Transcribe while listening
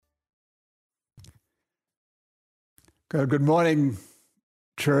Good morning,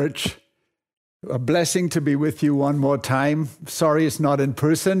 church. A blessing to be with you one more time. Sorry it's not in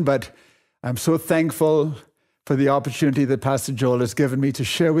person, but I'm so thankful for the opportunity that Pastor Joel has given me to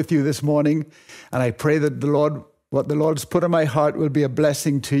share with you this morning. And I pray that what the Lord has put in my heart will be a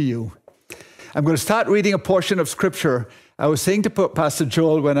blessing to you. I'm going to start reading a portion of Scripture. I was saying to Pastor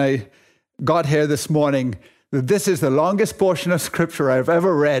Joel when I got here this morning that this is the longest portion of Scripture I've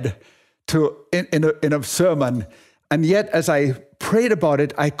ever read in a sermon. And yet, as I prayed about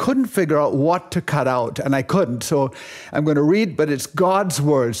it, I couldn't figure out what to cut out, and I couldn't. So I'm going to read, but it's God's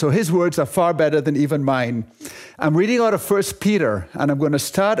word. So his words are far better than even mine. I'm reading out of 1 Peter, and I'm going to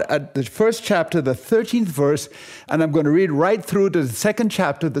start at the first chapter, the 13th verse, and I'm going to read right through to the second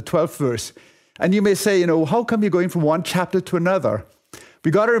chapter, the 12th verse. And you may say, how come you're going from one chapter to another?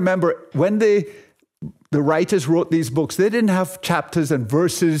 We got to remember, when the writers wrote these books, they didn't have chapters and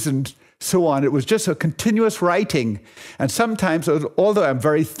verses and so on. It was just a continuous writing. And sometimes, although I'm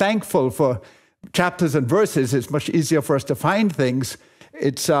very thankful for chapters and verses, it's much easier for us to find things.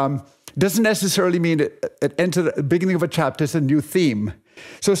 It doesn't necessarily mean it entered the beginning of a chapter is a new theme.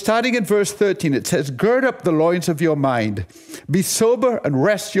 So starting in verse 13, it says, "Gird up the loins of your mind. Be sober and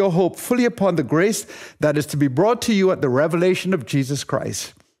rest your hope fully upon the grace that is to be brought to you at the revelation of Jesus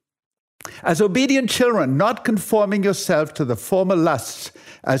Christ. As obedient children, not conforming yourself to the former lusts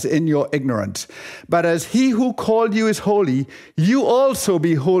as in your ignorance. But as he who called you is holy, you also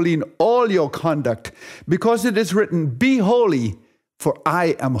be holy in all your conduct, because it is written, 'Be holy, for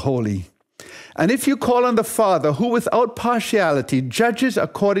I am holy.' And if you call on the Father, who without partiality judges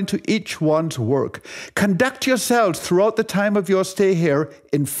according to each one's work, conduct yourselves throughout the time of your stay here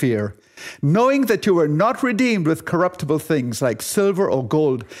in fear, knowing that you were not redeemed with corruptible things like silver or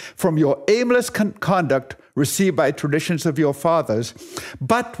gold from your aimless conduct received by traditions of your fathers,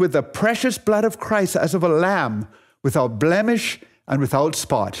 but with the precious blood of Christ as of a lamb, without blemish and without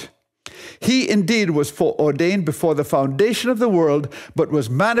spot. He indeed was foreordained before the foundation of the world, but was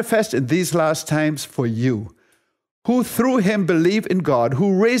manifest in these last times for you, who through him believe in God,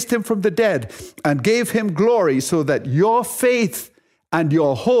 who raised him from the dead and gave him glory, so that your faith and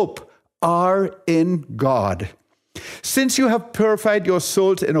your hope are in God. Since you have purified your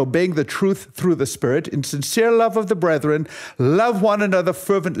souls in obeying the truth through the Spirit, in sincere love of the brethren, love one another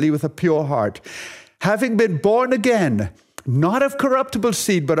fervently with a pure heart, having been born again, not of corruptible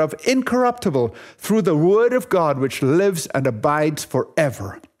seed, but of incorruptible, through the word of God, which lives and abides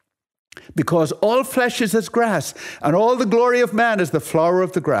forever. Because all flesh is as grass, and all the glory of man is the flower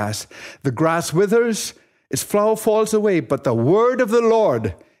of the grass. The grass withers, its flower falls away, but the word of the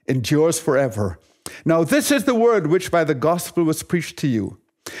Lord endures forever. Now this is the word which by the gospel was preached to you.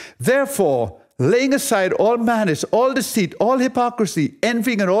 Therefore, laying aside all malice, all deceit, all hypocrisy,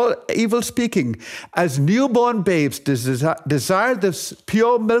 envying, and all evil speaking, as newborn babes desire the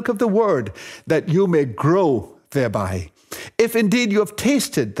pure milk of the word, that you may grow thereby. If indeed you have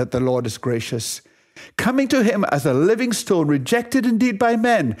tasted that the Lord is gracious, coming to him as a living stone, rejected indeed by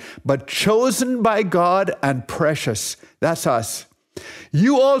men, but chosen by God and precious." That's us.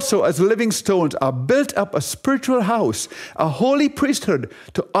 "You also, as living stones, are built up a spiritual house, a holy priesthood,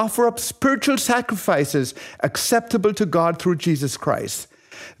 to offer up spiritual sacrifices acceptable to God through Jesus Christ.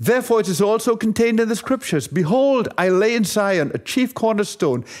 Therefore it is also contained in the Scriptures, 'Behold, I lay in Zion a chief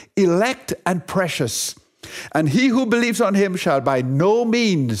cornerstone, elect and precious. And he who believes on him shall by no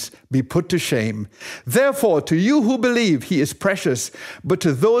means be put to shame. Therefore, to you who believe, he is precious. But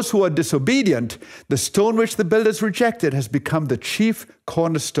to those who are disobedient, the stone which the builders rejected has become the chief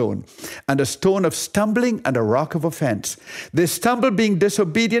cornerstone, and a stone of stumbling and a rock of offense. They stumble, being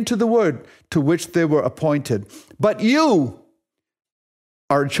disobedient to the word to which they were appointed. But you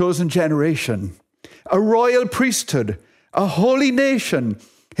are a chosen generation, a royal priesthood, a holy nation,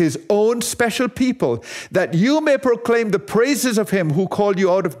 his own special people, that you may proclaim the praises of him who called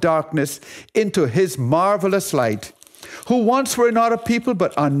you out of darkness into his marvelous light, who once were not a people,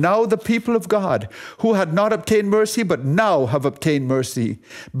 but are now the people of God, who had not obtained mercy, but now have obtained mercy.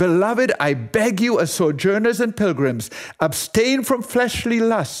 Beloved, I beg you, as sojourners and pilgrims, abstain from fleshly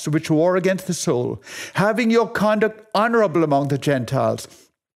lusts which war against the soul, having your conduct honorable among the Gentiles,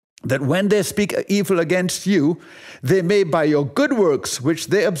 that when they speak evil against you, they may by your good works, which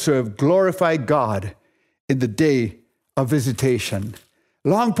they observe, glorify God in the day of visitation."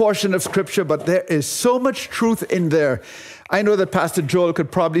 Long portion of Scripture, but there is so much truth in there. I know that Pastor Joel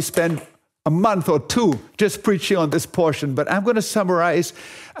could probably spend a month or two just preaching on this portion, but I'm going to summarize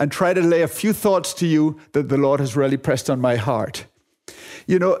and try to lay a few thoughts to you that the Lord has really pressed on my heart.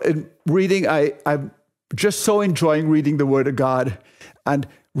 In reading, I'm just so enjoying reading the Word of God. And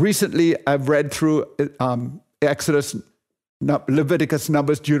recently, I've read through Exodus, Leviticus,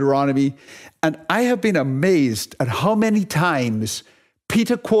 Numbers, Deuteronomy. And I have been amazed at how many times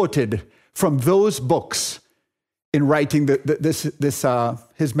Peter quoted from those books in writing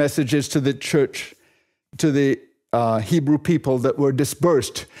his messages to the church, to the Hebrew people that were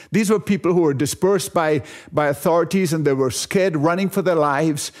dispersed. These were people who were dispersed by authorities, and they were scared, running for their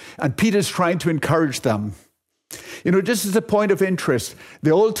lives. And Peter's trying to encourage them. You know, just as a point of interest,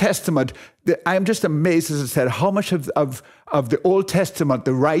 the Old Testament, I'm just amazed, as I said, how much of the Old Testament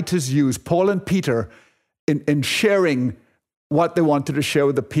the writers used, Paul and Peter, in sharing what they wanted to share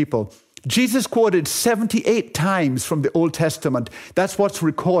with the people. Jesus quoted 78 times from the Old Testament. That's what's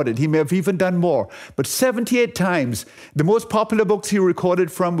recorded. He may have even done more. But 78 times. The most popular books he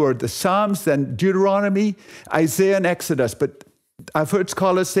recorded from were the Psalms, then Deuteronomy, Isaiah, and Exodus. But I've heard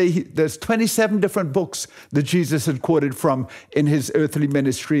scholars say there's 27 different books that Jesus had quoted from in his earthly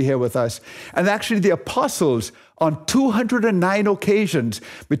ministry here with us. And actually the apostles, on 209 occasions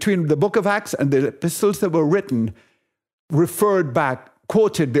between the book of Acts and the epistles that were written,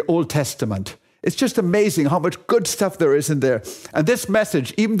 quoted the Old Testament. It's just amazing how much good stuff there is in there. And this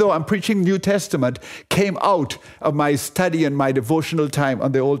message, even though I'm preaching New Testament, came out of my study and my devotional time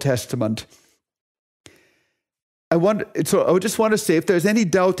on the Old Testament. I just want to say, if there's any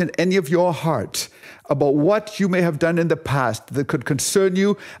doubt in any of your hearts about what you may have done in the past that could concern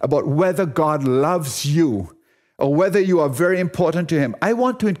you about whether God loves you or whether you are very important to him, I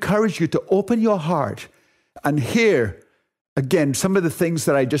want to encourage you to open your heart and hear again, some of the things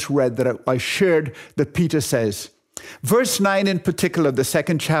that I just read that I shared that Peter says. Verse 9 in particular, the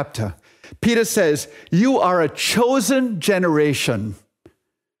second chapter, Peter says, you are a chosen generation.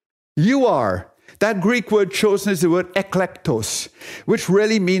 You are. That Greek word chosen is the word eklektos, which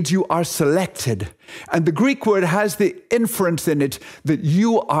really means you are selected. And the Greek word has the inference in it that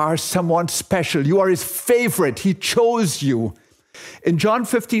you are someone special. You are his favorite. He chose you. In John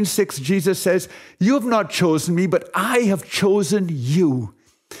 15:6, Jesus says, you have not chosen me, but I have chosen you.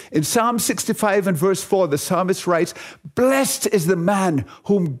 In Psalm 65 and verse 4, the psalmist writes, blessed is the man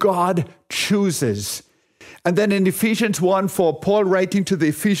whom God chooses. And then in Ephesians 1:4, Paul writing to the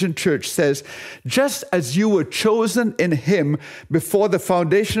Ephesian church says, just as you were chosen in him before the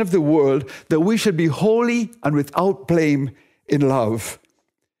foundation of the world, that we should be holy and without blame in love.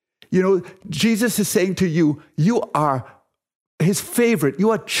 You know, Jesus is saying to you, you are his favorite. You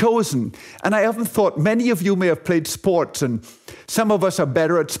are chosen. And I often thought many of you may have played sports, and some of us are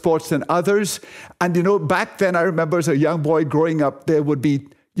better at sports than others. And you know, back then I remember as a young boy growing up,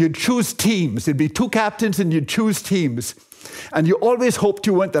 you'd choose teams. There'd be two captains and you'd choose teams. And you always hoped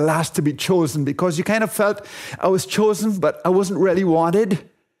you weren't the last to be chosen because you kind of felt I was chosen, but I wasn't really wanted.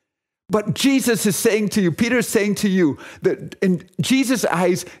 But Jesus is saying to you, Peter is saying to you, that in Jesus'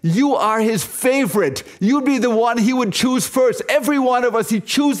 eyes, you are his favorite. You'd be the one he would choose first. Every one of us, he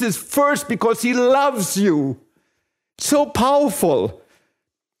chooses first because he loves you. So powerful.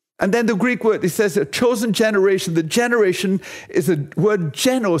 And then the Greek word, it says a chosen generation. The generation is the word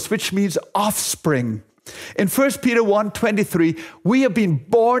genos, which means offspring. In 1 Peter 1:23, we have been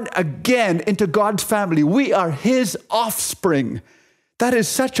born again into God's family. We are his offspring. That is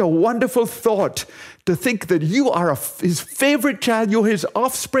such a wonderful thought, to think that you are his favorite child, you're his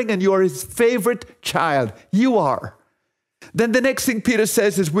offspring, and you are his favorite child. You are. Then the next thing Peter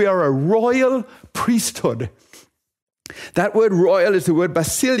says is we are a royal priesthood. That word royal is the word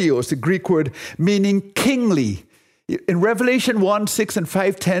basilios, the Greek word meaning kingly. In Revelation 1:6 and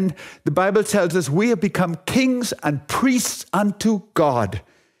 5:10, the Bible tells us we have become kings and priests unto God.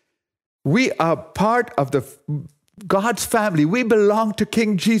 We are part of God's family. We belong to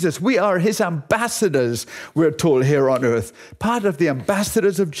King Jesus. We are his ambassadors, we're told here on earth. Part of the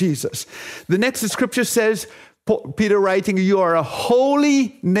ambassadors of Jesus. The next scripture says, Peter writing, you are a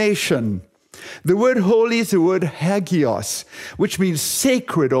holy nation. The word holy is the word hagios, which means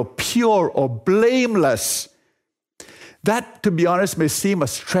sacred or pure or blameless. That, to be honest, may seem a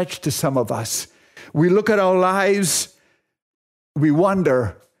stretch to some of us. We look at our lives, we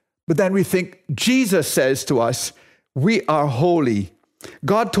wonder, but then we think, Jesus says to us, we are holy.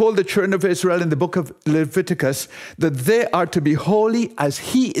 God told the children of Israel in the book of Leviticus that they are to be holy as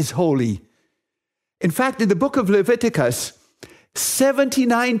he is holy. In fact, in the book of Leviticus,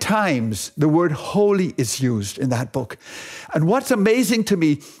 79 times the word holy is used in that book. And what's amazing to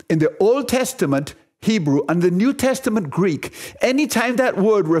me, in the Old Testament Hebrew and the New Testament Greek, anytime that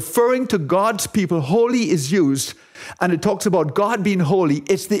word referring to God's people, holy, is used, and it talks about God being holy,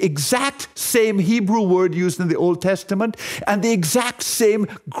 it's the exact same Hebrew word used in the Old Testament and the exact same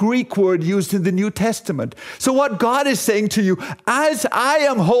Greek word used in the New Testament. So what God is saying to you, as I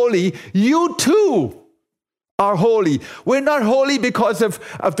am holy, you too are holy. We're not holy because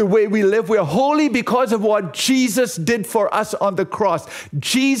of the way we live. We're holy because of what Jesus did for us on the cross.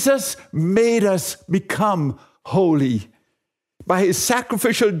 Jesus made us become holy by his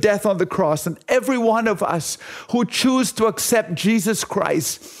sacrificial death on the cross. And every one of us who choose to accept Jesus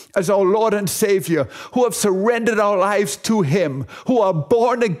Christ as our Lord and Savior, who have surrendered our lives to him, who are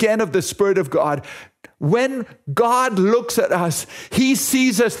born again of the Spirit of God, when God looks at us, he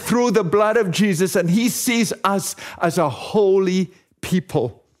sees us through the blood of Jesus, and he sees us as a holy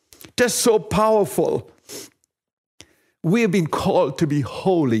people. Just so powerful. We have been called to be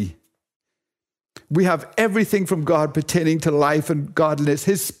holy. We have everything from God pertaining to life and godliness.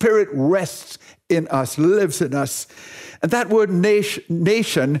 His Spirit rests in us, lives in us. And that word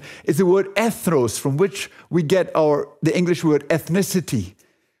nation is the word ethnos, from which we get the English word ethnicity.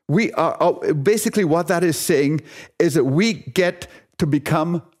 We are basically what that is saying is that we get to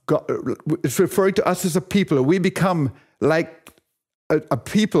become, it's referring to us as a people. We become like a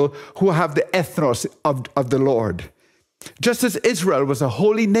people who have the ethnos of the Lord. Just as Israel was a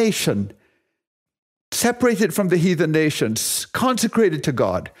holy nation, separated from the heathen nations, consecrated to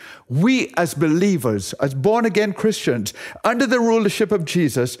God, we as believers, as born-again Christians, under the rulership of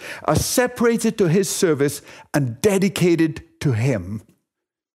Jesus, are separated to his service and dedicated to him.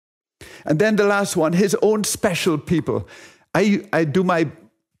 And then the last one, his own special people. I do my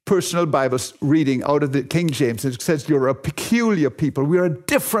personal Bible reading out of the King James. It says, you're a peculiar people. We are a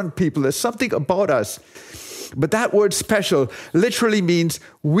different people. There's something about us. But that word special literally means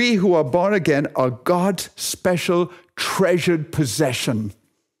we who are born again are God's special treasured possession.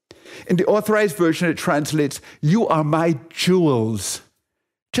 In the Authorized Version, it translates, you are my jewels.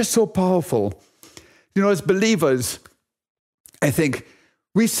 Just so powerful. You know, as believers, I think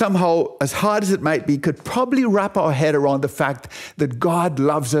we somehow, as hard as it might be, could probably wrap our head around the fact that God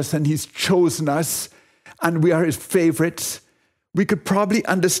loves us and he's chosen us and we are his favorites. We could probably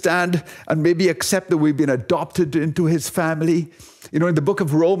understand and maybe accept that we've been adopted into his family. You know, in the book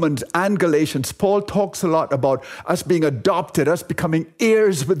of Romans and Galatians, Paul talks a lot about us being adopted, us becoming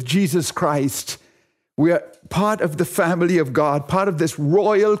heirs with Jesus Christ. We are part of the family of God, part of this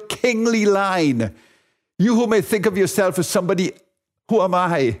royal kingly line. You who may think of yourself as somebody, who am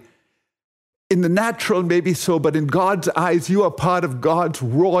I? In the natural, maybe so, but in God's eyes, you are part of God's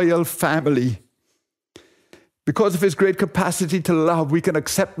royal family. Because of his great capacity to love, we can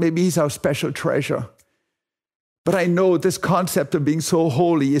accept maybe he's our special treasure. But I know this concept of being so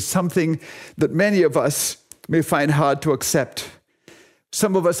holy is something that many of us may find hard to accept.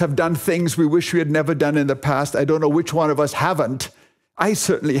 Some of us have done things we wish we had never done in the past. I don't know which one of us haven't. I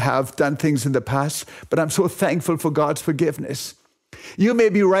certainly have done things in the past, but I'm so thankful for God's forgiveness. You may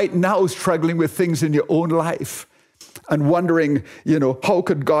be right now struggling with things in your own life and wondering, how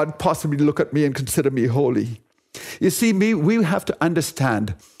could God possibly look at me and consider me holy? You see, we have to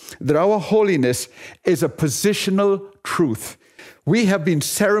understand that our holiness is a positional truth. We have been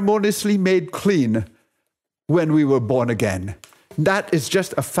ceremoniously made clean when we were born again. That is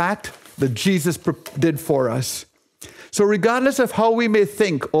just a fact that Jesus did for us. So regardless of how we may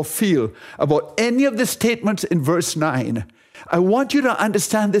think or feel about any of the statements in verse 9, I want you to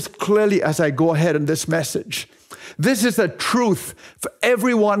understand this clearly as I go ahead in this message. This is a truth for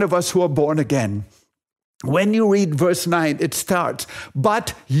every one of us who are born again. When you read verse 9, it starts,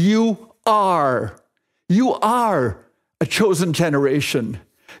 but you are a chosen generation.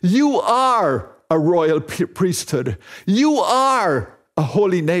 You are a royal priesthood. You are a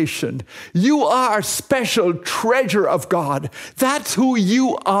holy nation. You are a special treasure of God. That's who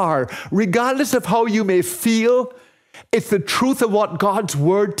you are. Regardless of how you may feel, it's the truth of what God's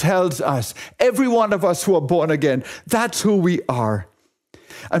word tells us. Every one of us who are born again, that's who we are.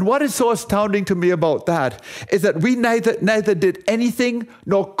 And what is so astounding to me about that is that we neither did anything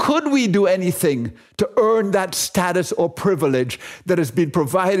nor could we do anything to earn that status or privilege that has been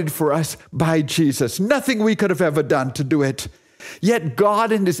provided for us by Jesus. Nothing we could have ever done to do it. Yet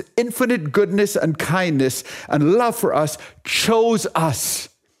God, in his infinite goodness and kindness and love for us, chose us.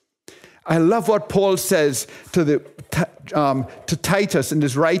 I love what Paul says to Titus in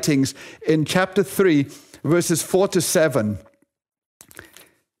his writings in chapter 3, verses 4-7.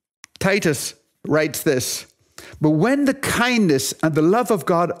 Titus writes this, but when the kindness and the love of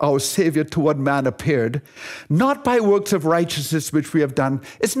God, our Savior, toward man appeared, not by works of righteousness which we have done,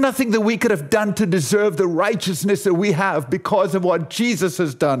 it's nothing that we could have done to deserve the righteousness that we have because of what Jesus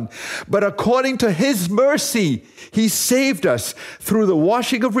has done, but according to his mercy, he saved us through the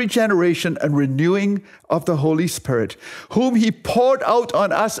washing of regeneration and renewing of the Holy Spirit, whom he poured out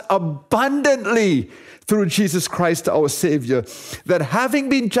on us abundantly through Jesus Christ our Savior, that having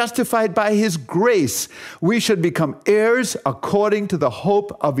been justified by his grace, we should become heirs according to the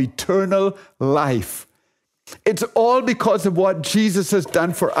hope of eternal life. It's all because of what Jesus has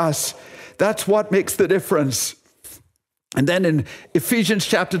done for us. That's what makes the difference. And then in Ephesians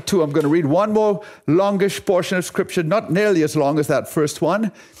chapter 2, I'm going to read one more longish portion of scripture, not nearly as long as that first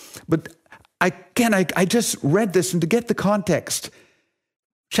one, but I just read this, and to get the context,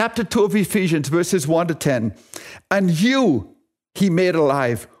 chapter 2 of Ephesians, verses 1 to 10, and you he made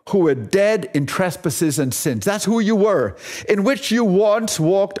alive, who were dead in trespasses and sins. That's who you were, in which you once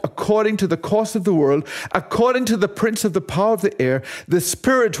walked according to the course of the world, according to the prince of the power of the air, the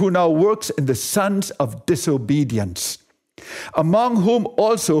spirit who now works in the sons of disobedience, among whom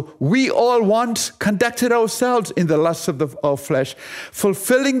also we all once conducted ourselves in the lusts of our flesh,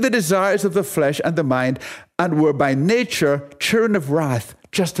 fulfilling the desires of the flesh and the mind, and were by nature children of wrath,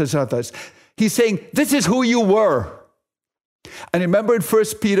 just as others. He's saying, this is who you were. And remember in 1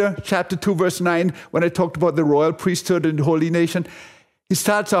 Peter chapter 2, verse 9, when I talked about the royal priesthood and holy nation, he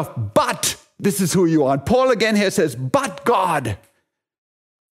starts off, but this is who you are. And Paul again here says, but God,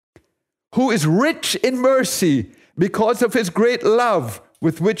 who is rich in mercy, because of his great love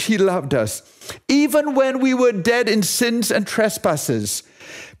with which he loved us, even when we were dead in sins and trespasses,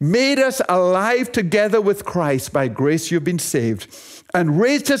 made us alive together with Christ. By grace you've been saved, and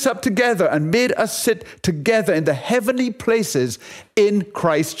raised us up together and made us sit together in the heavenly places in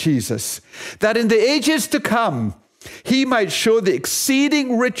Christ Jesus, that in the ages to come he might show the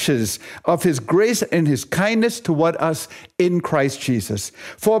exceeding riches of his grace and his kindness toward us in Christ Jesus.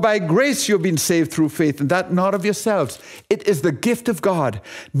 For by grace you have been saved through faith, and that not of yourselves. It is the gift of God,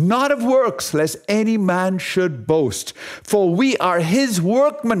 not of works, lest any man should boast. For we are his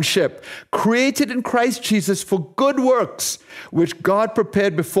workmanship, created in Christ Jesus for good works, which God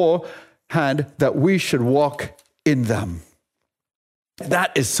prepared beforehand that we should walk in them.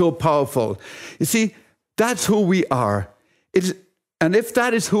 That is so powerful. You see, that's who we are. And if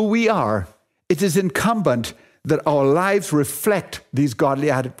that is who we are, it is incumbent that our lives reflect these godly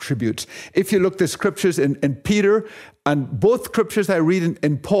attributes. If you look at the scriptures in Peter, and both scriptures I read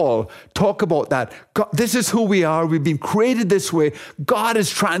in Paul talk about that. God, this is who we are. We've been created this way. God has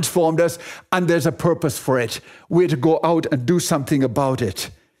transformed us, and there's a purpose for it. We're to go out and do something about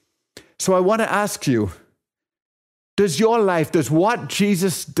it. So I want to ask you, does what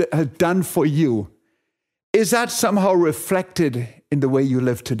Jesus has done for you, is that somehow reflected in the way you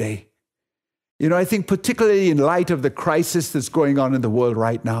live today? You know, I think particularly in light of the crisis that's going on in the world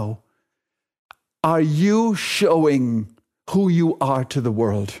right now, are you showing who you are to the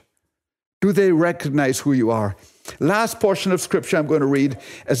world? Do they recognize who you are? Last portion of scripture I'm going to read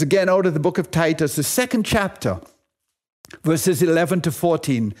is again out of the book of Titus, the 2nd chapter, verses 11 to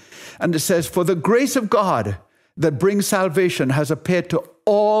 14. And it says, for the grace of God that brings salvation has appeared to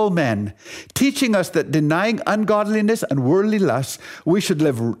all men, teaching us that denying ungodliness and worldly lusts, we should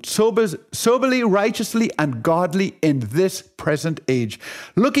live soberly, righteously, and godly in this present age,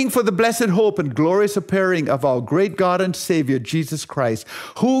 looking for the blessed hope and glorious appearing of our great God and Savior, Jesus Christ,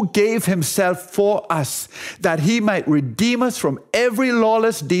 who gave himself for us, that he might redeem us from every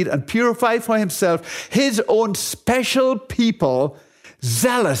lawless deed and purify for himself his own special people,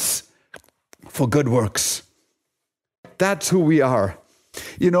 zealous for good works. That's who we are.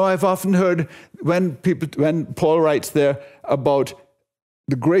 You know, I've often heard when Paul writes there about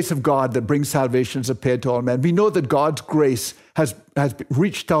the grace of God that brings salvation has appeared to all men. We know that God's grace has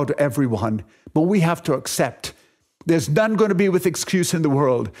reached out to everyone, but we have to accept. There's none going to be with excuse in the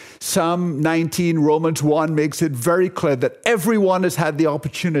world. Psalm 19, Romans 1 makes it very clear that everyone has had the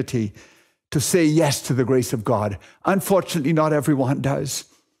opportunity to say yes to the grace of God. Unfortunately, not everyone does.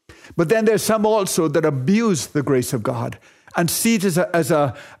 But then there's some also that abuse the grace of God and see it as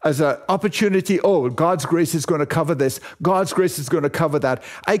an opportunity. Oh, God's grace is going to cover this. God's grace is going to cover that.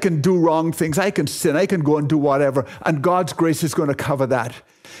 I can do wrong things. I can sin. I can go and do whatever. And God's grace is going to cover that.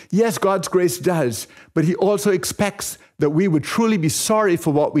 Yes, God's grace does. But he also expects that we would truly be sorry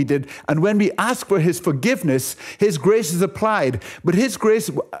for what we did. And when we ask for his forgiveness, his grace is applied. But his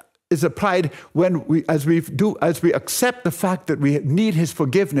grace is applied when as we accept the fact that we need his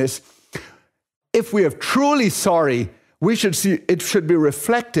forgiveness. If we are truly sorry, we should see it should be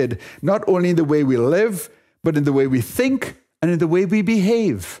reflected not only in the way we live, but in the way we think and in the way we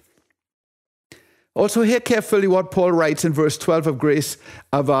behave. Also, hear carefully what Paul writes in verse 12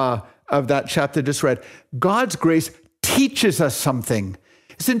 of that chapter just read. God's grace teaches us something.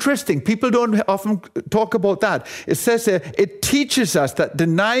 It's interesting. People don't often talk about that. It says it teaches us that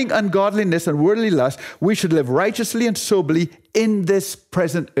denying ungodliness and worldly lust, we should live righteously and soberly in this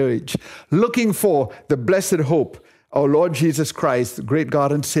present age, looking for the blessed hope, our Lord Jesus Christ, the great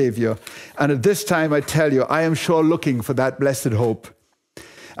God and Savior. And at this time, I tell you, I am sure looking for that blessed hope.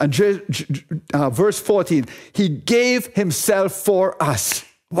 And verse 14, he gave himself for us.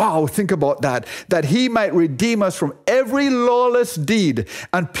 Wow, think about that. That he might redeem us from every lawless deed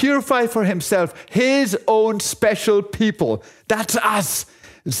and purify for himself his own special people. That's us,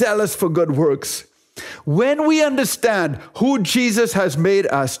 zealous for good works. When we understand who Jesus has made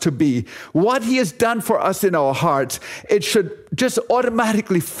us to be, what he has done for us in our hearts, it should just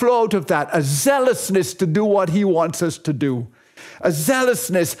automatically flow out of that, a zealousness to do what he wants us to do. A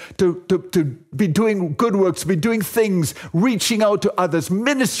zealousness to be doing good works, be doing things, reaching out to others,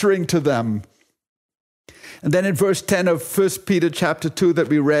 ministering to them. And then in verse 10 of 1 Peter chapter 2 that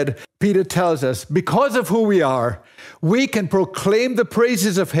we read, Peter tells us, because of who we are, we can proclaim the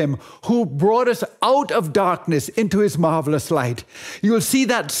praises of him who brought us out of darkness into his marvelous light. You'll see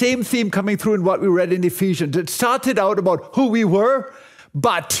that same theme coming through in what we read in Ephesians. It started out about who we were,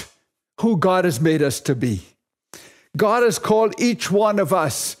 but who God has made us to be. God has called each one of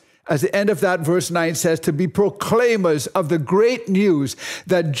us, as the end of that verse 9 says, to be proclaimers of the great news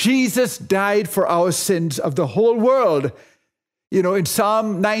that Jesus died for our sins of the whole world. You know, in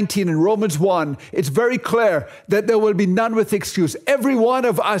Psalm 19 and Romans 1, it's very clear that there will be none with excuse. Every one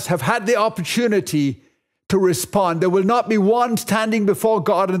of us have had the opportunity to respond. There will not be one standing before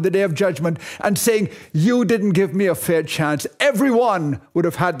God in the day of judgment and saying, you didn't give me a fair chance. Everyone would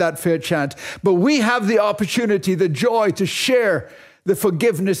have had that fair chance. But we have the opportunity, the joy to share the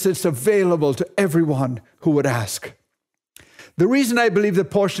forgiveness that's available to everyone who would ask. The reason I believe the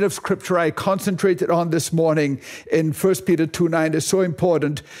portion of scripture I concentrated on this morning in 1 Peter 2:9 is so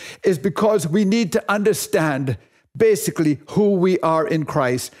important is because we need to understand basically who we are in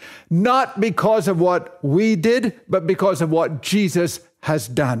Christ, not because of what we did, but because of what Jesus has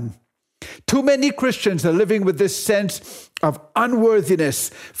done. Too many Christians are living with this sense of unworthiness,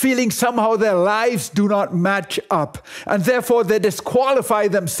 feeling somehow their lives do not match up, and therefore they disqualify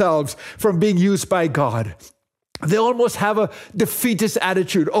themselves from being used by God. They almost have a defeatist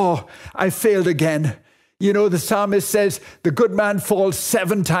attitude. Oh, I failed again. You know, the psalmist says, the good man falls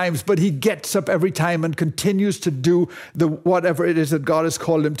 7 times, but he gets up every time and continues to do whatever it is that God has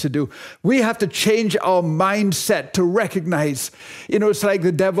called him to do. We have to change our mindset to recognize, you know, it's like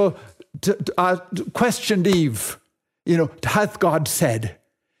the devil questioned Eve, you know, hath God said?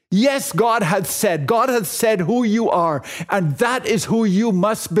 Yes, God hath said who you are, and that is who you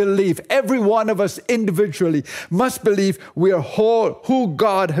must believe. Every one of us individually must believe we are who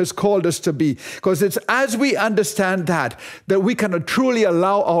God has called us to be. Because it's as we understand that we can truly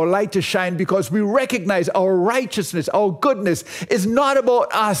allow our light to shine, because we recognize our righteousness, our goodness is not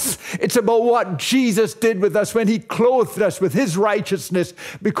about us. It's about what Jesus did with us when he clothed us with his righteousness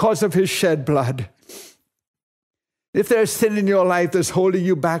because of his shed blood. If there's sin in your life that's holding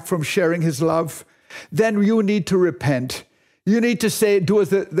you back from sharing his love, then you need to repent. You need to say, do as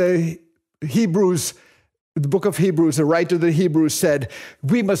the Hebrews, the book of Hebrews, the writer of the Hebrews said,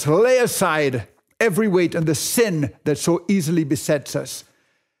 we must lay aside every weight and the sin that so easily besets us.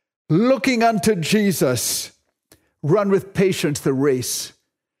 Looking unto Jesus, run with patience the race.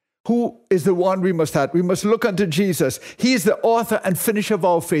 Who is the one we must have? We must look unto Jesus. He is the author and finisher of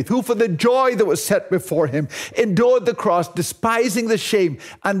our faith, who for the joy that was set before him endured the cross, despising the shame,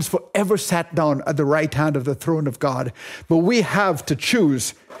 and is forever sat down at the right hand of the throne of God. But we have to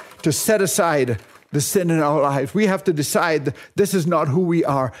choose to set aside the sin in our lives. We have to decide that this is not who we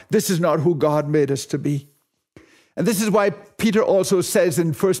are. This is not who God made us to be. And this is why Peter also says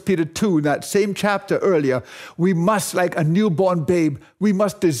in 1 Peter 2, in that same chapter earlier, we must, like a newborn babe, we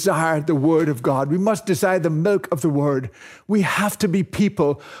must desire the word of God. We must desire the milk of the word. We have to be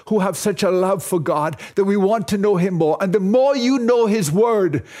people who have such a love for God that we want to know him more. And the more you know his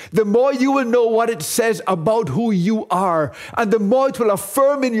word, the more you will know what it says about who you are. And the more it will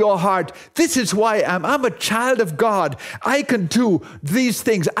affirm in your heart, this is who I am. I'm a child of God. I can do these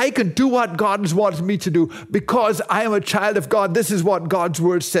things. I can do what God has wanted me to do because I am a child of God. This is what God's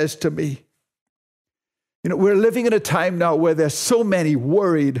word says to me. You know, we're living in a time now where there's so many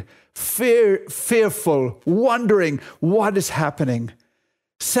worried, fearful, wondering what is happening.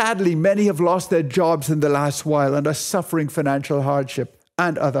 Sadly, many have lost their jobs in the last while and are suffering financial hardship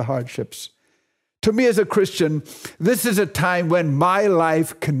and other hardships. To me as a Christian, this is a time when my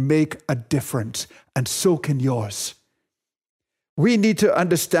life can make a difference, and so can yours. We need to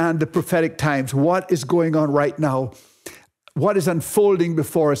understand the prophetic times, what is going on right now. what is unfolding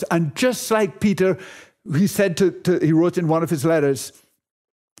before us. And just like Peter, he said he wrote in one of his letters,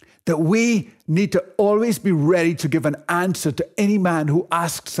 that we need to always be ready to give an answer to any man who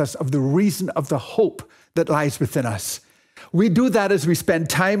asks us of the reason of the hope that lies within us. We do that as we spend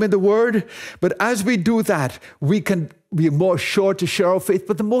time in the Word, but as we do that, we can be more sure to share our faith.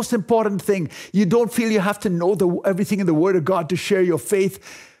 But the most important thing, you don't feel you have to know everything in the Word of God to share your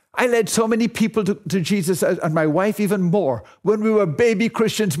faith. I led so many people to Jesus, and my wife even more. When we were baby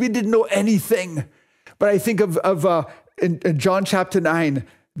Christians, we didn't know anything. But I think of in John chapter 9,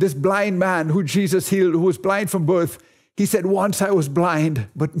 this blind man who Jesus healed, who was blind from birth, he said, once I was blind,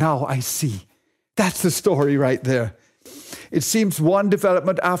 but now I see. That's the story right there. It seems one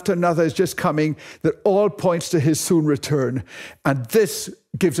development after another is just coming that all points to his soon return. And this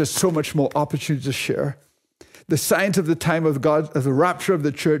gives us so much more opportunity to share. The signs of the time of God, of the rapture of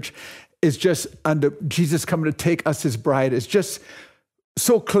the church, is just under Jesus coming to take us his bride. It's just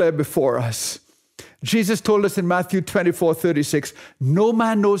so clear before us. Jesus told us in Matthew 24:36, no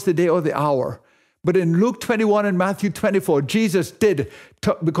man knows the day or the hour. But in Luke 21 and Matthew 24, Jesus did,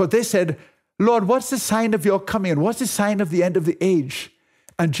 because they said, Lord, what's the sign of your coming? And what's the sign of the end of the age?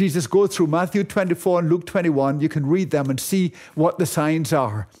 And Jesus goes through Matthew 24 and Luke 21. You can read them and see what the signs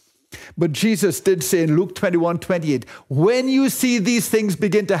are. But Jesus did say in Luke 21:28, when you see these things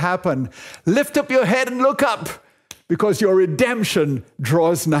begin to happen, lift up your head and look up, because your redemption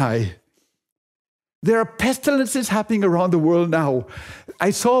draws nigh. There are pestilences happening around the world now.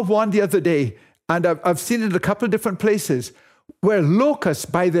 I saw one the other day, and I've seen it in a couple of different places, where locusts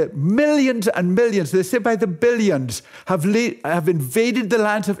by the millions and millions, they say by the billions, have invaded the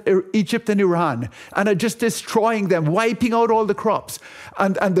lands of Egypt and Iran and are just destroying them, wiping out all the crops.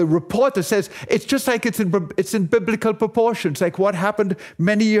 And the reporter says it's just like it's in biblical proportions, like what happened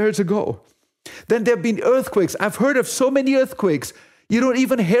many years ago. Then there have been earthquakes. I've heard of so many earthquakes. You don't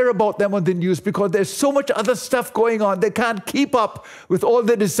even hear about them on the news because there's so much other stuff going on. They can't keep up with all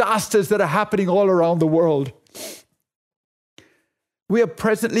the disasters that are happening all around the world. We are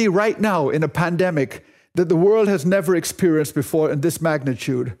presently, right now, in a pandemic that the world has never experienced before in this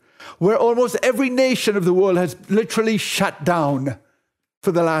magnitude, where almost every nation of the world has literally shut down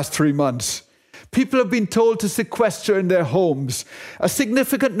for the last 3 months. People have been told to sequester in their homes. A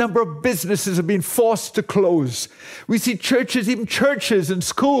significant number of businesses have been forced to close. We see churches, even churches and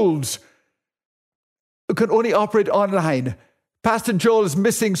schools, who can only operate online. Pastor Joel is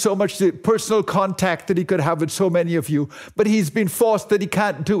missing so much the personal contact that he could have with so many of you, but he's been forced that he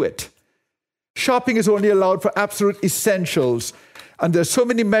can't do it. Shopping is only allowed for absolute essentials. And there's so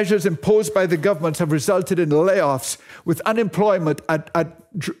many measures imposed by the governments have resulted in layoffs with unemployment at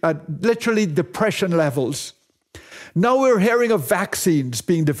literally depression levels. Now we're hearing of vaccines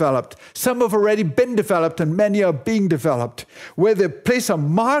being developed. Some have already been developed and many are being developed, where they place a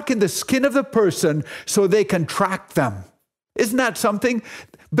mark in the skin of the person so they can track them. Isn't that something?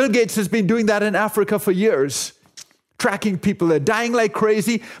 Bill Gates has been doing that in Africa for years, tracking people. They're dying like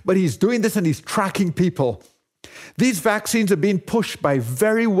crazy, but he's doing this and he's tracking people. These vaccines are being pushed by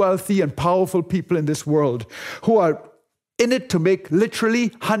very wealthy and powerful people in this world who are in it to make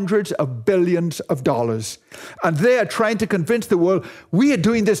literally hundreds of billions of dollars. And they are trying to convince the world, we are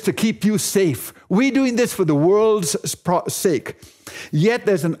doing this to keep you safe. We're doing this for the world's sake. Yet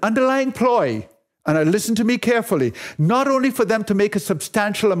there's an underlying ploy, and listen to me carefully, not only for them to make a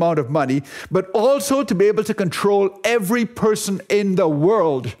substantial amount of money, but also to be able to control every person in the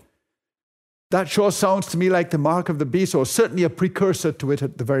world. That sure sounds to me like the mark of the beast, or certainly a precursor to it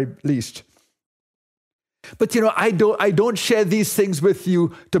at the very least. But I don't share these things with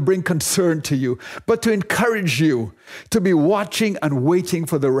you to bring concern to you, but to encourage you to be watching and waiting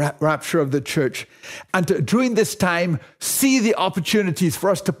for the rapture of the church. And to, during this time, see the opportunities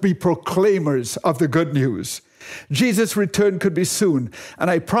for us to be proclaimers of the good news. Jesus' return could be soon. And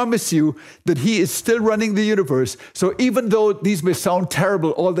I promise you that he is still running the universe. So even though these may sound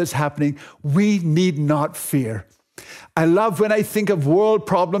terrible, all that's happening, we need not fear. I love when I think of world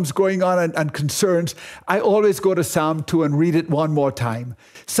problems going on and concerns, I always go to Psalm 2 and read it one more time.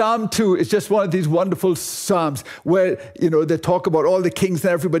 Psalm 2 is just one of these wonderful psalms where, they talk about all the kings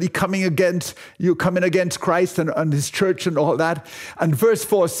and everybody coming against Christ and his church and all that. And verse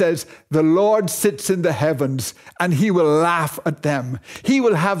 4 says, the Lord sits in the heavens and he will laugh at them. He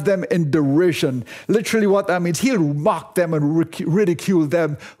will have them in derision. Literally what that means, he'll mock them and ridicule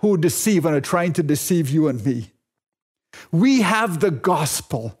them who deceive and are trying to deceive you and me. We have the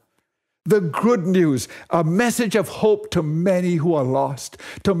gospel, the good news, a message of hope to many who are lost,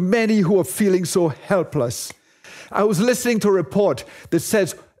 to many who are feeling so helpless. I was listening to a report that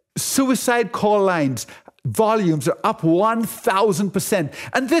says suicide call lines volumes are up 1,000%.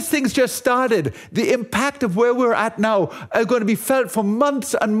 And this thing's just started. The impact of where we're at now are going to be felt for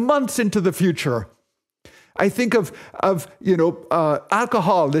months and months into the future. I think of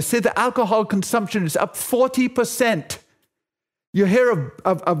alcohol. They say the alcohol consumption is up 40%. You hear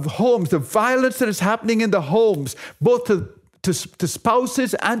of homes, the violence that is happening in the homes, both to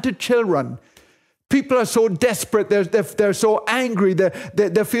spouses and to children. People are so desperate. They're so angry.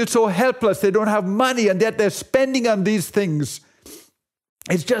 They feel so helpless. They don't have money, and yet they're spending on these things.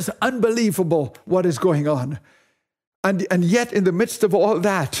 It's just unbelievable what is going on. And yet, in the midst of all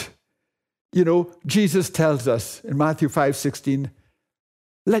that, Jesus tells us in Matthew 5:16,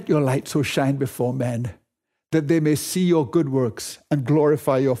 let your light so shine before men that they may see your good works and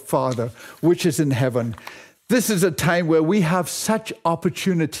glorify your Father, which is in heaven. This is a time where we have such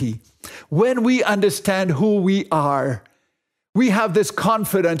opportunity. When we understand who we are, we have this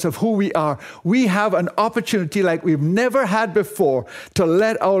confidence of who we are. We have an opportunity like we've never had before to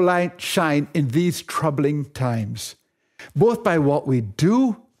let our light shine in these troubling times, both by what we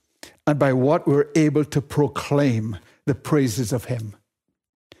do and by what we're able to proclaim the praises of Him.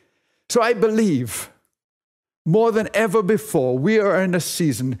 So I believe more than ever before, we are in a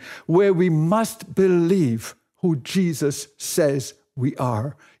season where we must believe who Jesus says we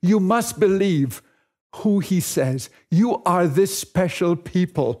are. You must believe who He says. You are this special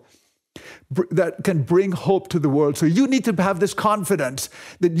people that can bring hope to the world. So you need to have this confidence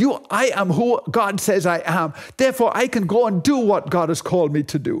that I am who God says I am. Therefore, I can go and do what God has called me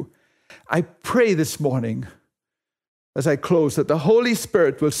to do. I pray this morning, as I close, that the Holy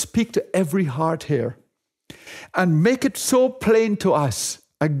Spirit will speak to every heart here and make it so plain to us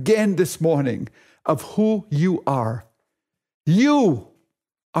again this morning of who you are. You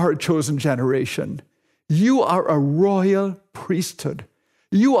are a chosen generation. You are a royal priesthood.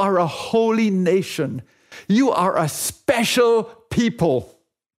 You are a holy nation. You are a special people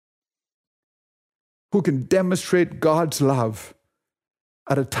who can demonstrate God's love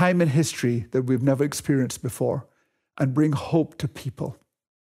at a time in history that we've never experienced before and bring hope to people.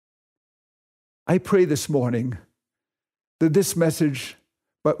 I pray this morning that this message,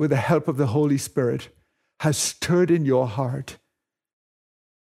 but with the help of the Holy Spirit, has stirred in your heart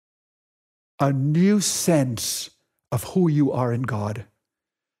a new sense of who you are in God,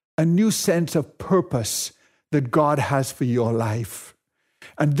 a new sense of purpose that God has for your life.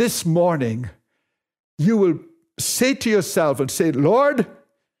 And this morning, you will say to yourself and say, Lord,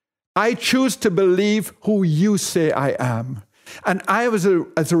 I choose to believe who you say I am. And as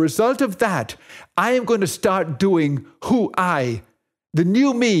a result of that, I am going to start doing who the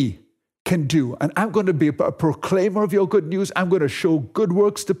new me, can do. And I'm going to be a proclaimer of your good news. I'm going to show good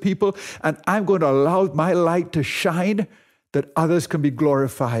works to people. And I'm going to allow my light to shine that others can be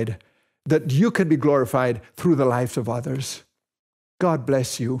glorified, that you can be glorified through the lives of others. God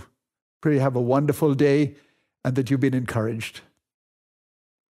bless you. Pray you have a wonderful day and that you've been encouraged.